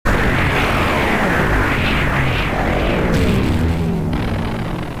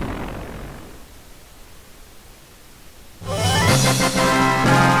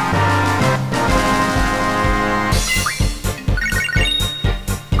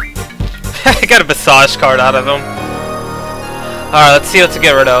I got a massage card out of him. Alright, let's see what to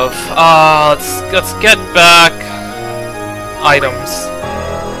get rid of. Let's get back items.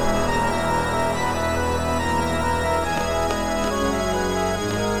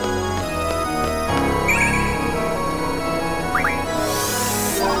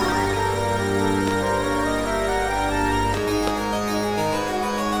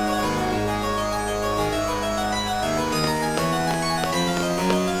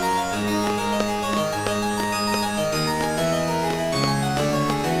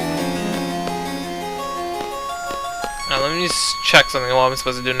 Now, let me just check something. What I'm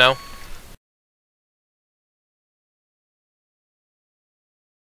supposed to do now.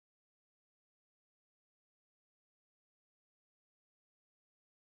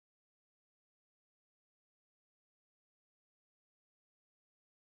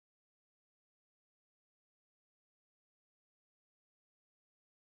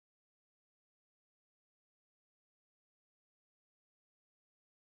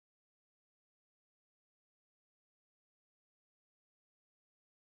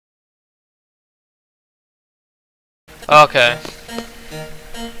 Okay.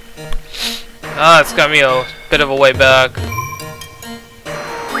 It's got me a bit of a way back.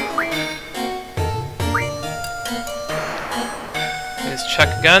 Let's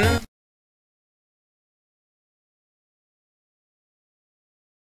check again.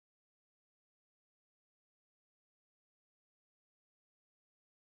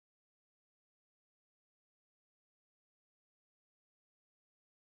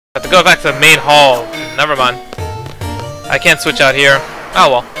 I have to go back to the main hall. Never mind. I can't switch out here. Oh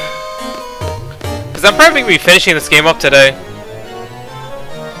well. Because I'm probably going to be finishing this game up today.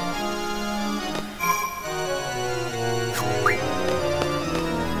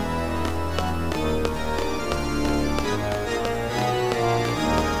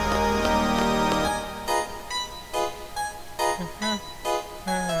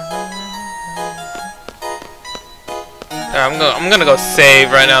 I'm gonna go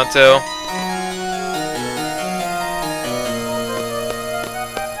save right now too.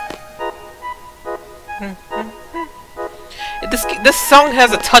 This song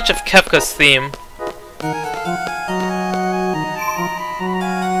has a touch of Kefka's theme.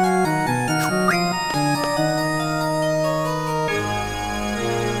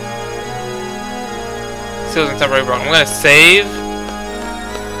 Seals and temporary broken. I'm gonna save.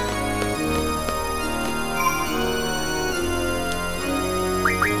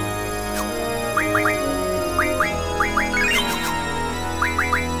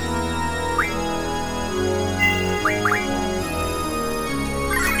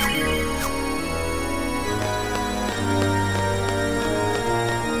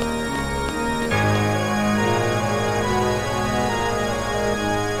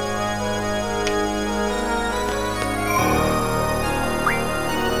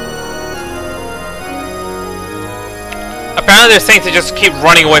 Apparently they're saying to just keep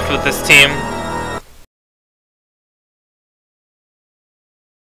running away from this team.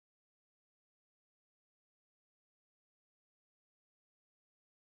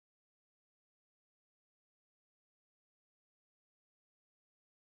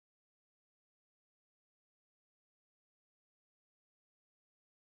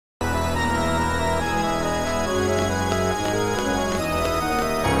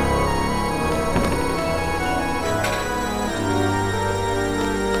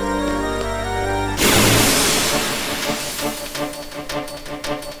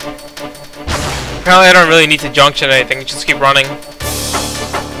 Apparently I don't really need to junction anything, just keep running.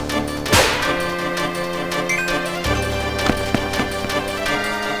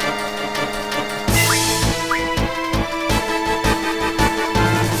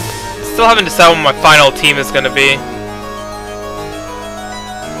 Still haven't decided what my final team is gonna be.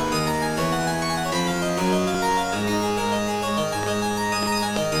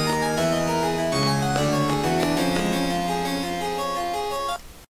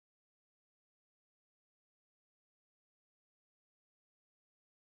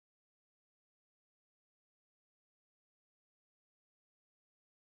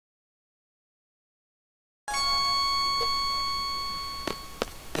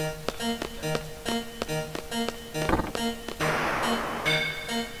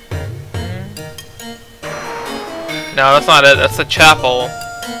 No, that's not it. That's the chapel.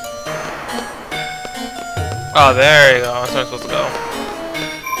 Oh, there you go. That's where I'm supposed to go.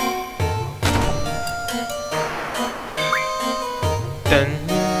 Dun.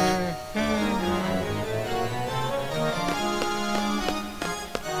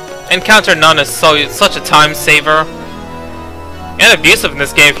 Encounter none is such a time saver and abusive in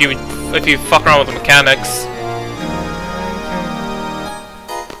this game if you if you fuck around with the mechanics.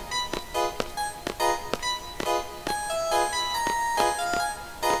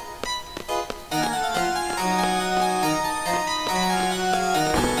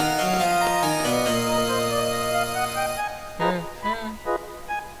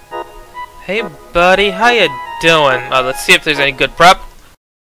 Hey buddy, how you doing? Let's see if there's any good prep.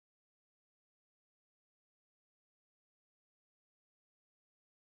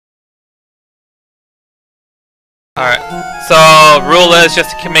 Alright, so rule is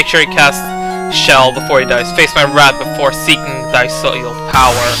just to make sure he casts Shell before he dies. Face my wrath before seeking thy soiled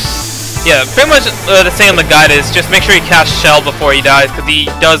power. Yeah, pretty much the same the guide is just make sure he casts Shell before he dies, because he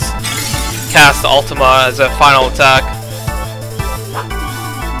does cast Ultima as a final attack.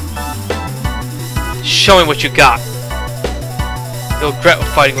 Show me what you got. You'll regret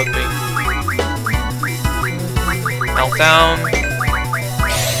fighting with me. Meltdown.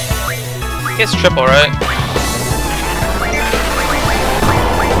 I guess triple, right?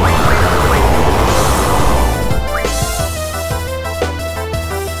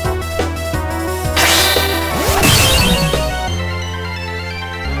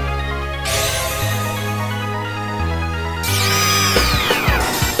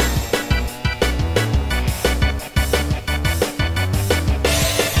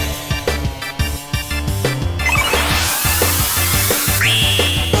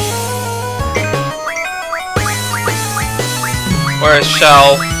 Where is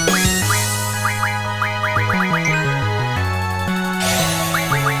Shell?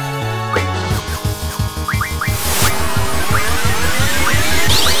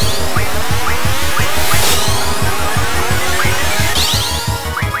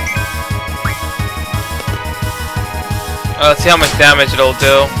 Let's see how much damage it'll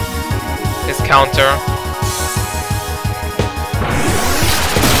do. His counter.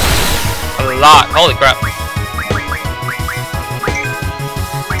 A lot. Holy crap.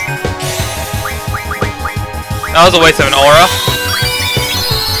 That was a waste of an aura.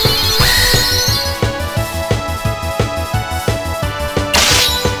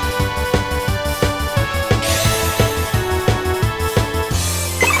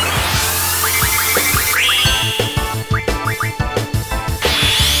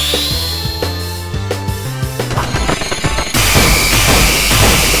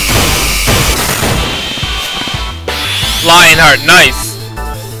 Lionheart, nice.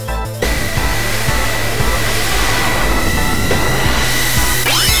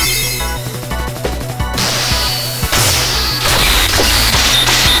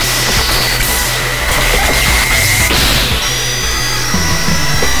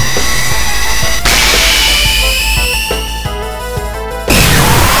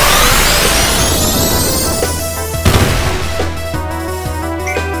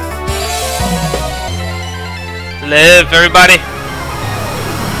 Live, everybody.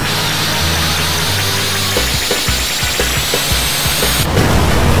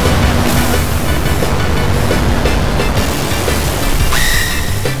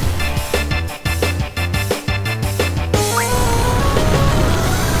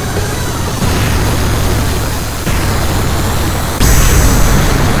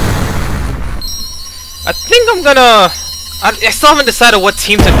 I think I'm gonna... I still haven't decided what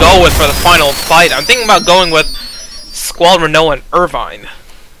team to go with for the final fight. I'm thinking about going with Squall, Renault, and Irvine.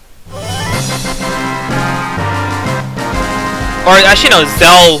 Or actually no,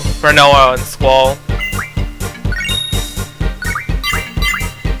 Zell, Renault, and Squall.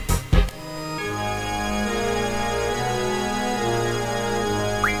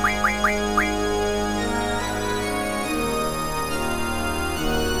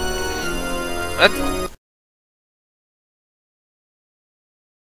 That's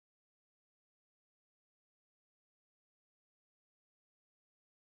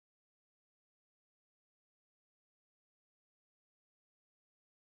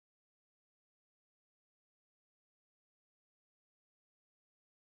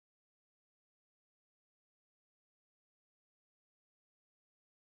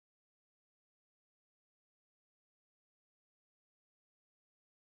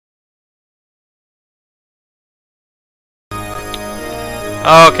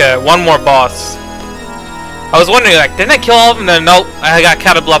okay, one more boss. I was wondering, like, didn't I kill all of them? Then nope, I got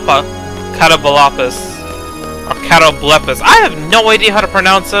Catablepus. Or Catablepus. I have no idea how to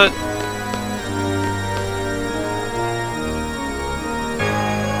pronounce it.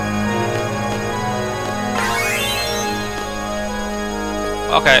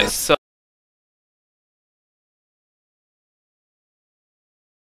 Okay, so...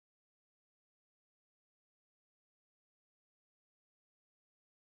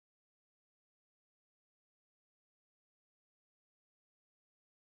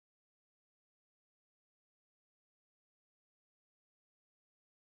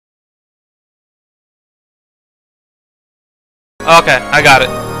 Okay, I got it.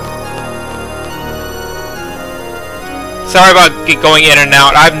 Sorry about going in and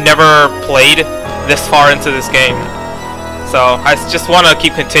out. I've never played this far into this game, so I just want to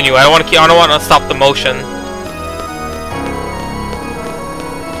keep continuing. I don't want to stop the motion.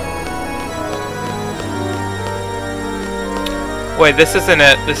 Wait, this isn't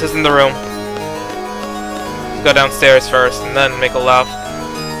it. This isn't the room. Let's go downstairs first, and then make a left.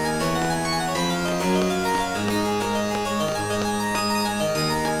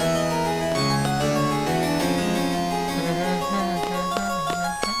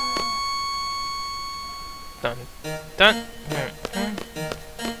 Dun, dun.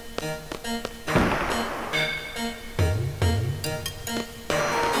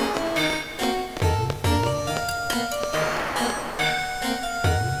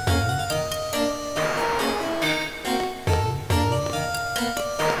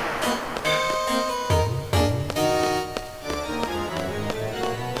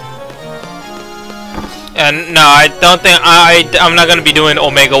 And no, I don't think I'm not gonna be doing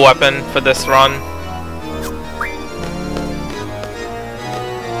Omega Weapon for this run.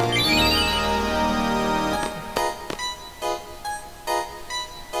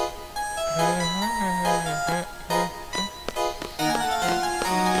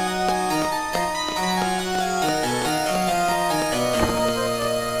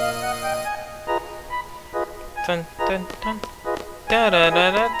 Dun dun dun. Da da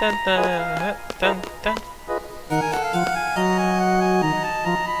da da da da dun dun.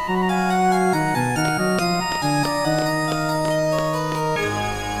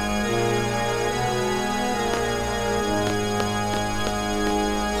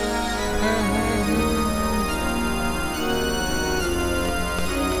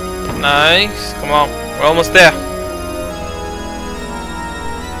 Nice. Come on. We're almost there.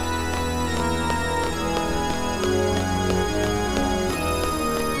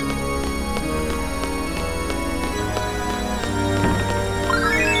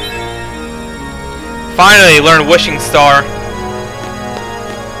 Finally, learn Wishing Star.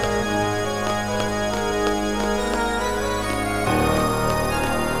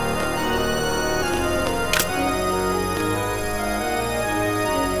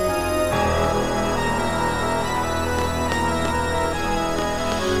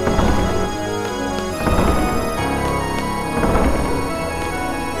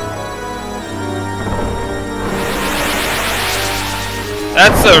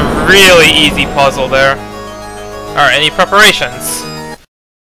 That's a really easy puzzle there. Alright, any preparations?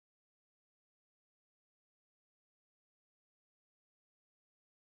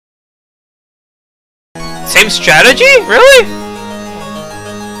 Same strategy? Really?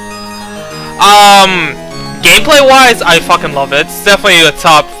 Gameplay-wise, I fucking love it. It's definitely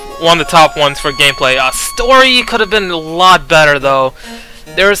one of the top ones for gameplay. Story could have been a lot better, though.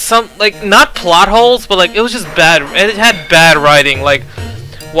 There was some, like, not plot holes, but, like, it was just bad. It had bad writing. Like,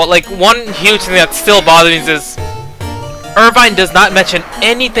 one huge thing that still bothers me is Irvine does not mention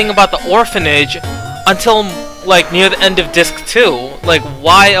anything about the orphanage until, like, near the end of Disc 2. Like,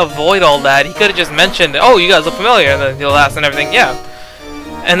 why avoid all that? He could have just mentioned, oh, you guys look familiar, and then he'll ask and everything, yeah.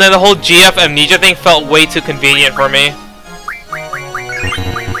 And then the whole GF amnesia thing felt way too convenient for me.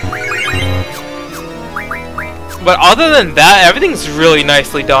 But other than that, everything's really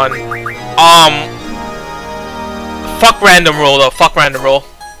nicely done. Fuck random rule though, fuck random rule.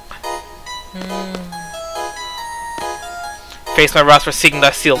 Face my wrath for seeking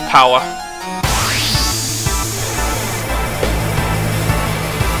thy sealed power.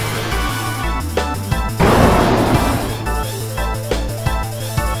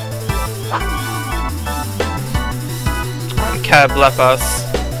 God bless us.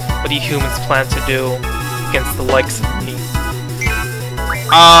 What do you humans plan to do against the likes of me?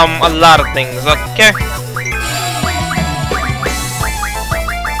 A lot of things, okay?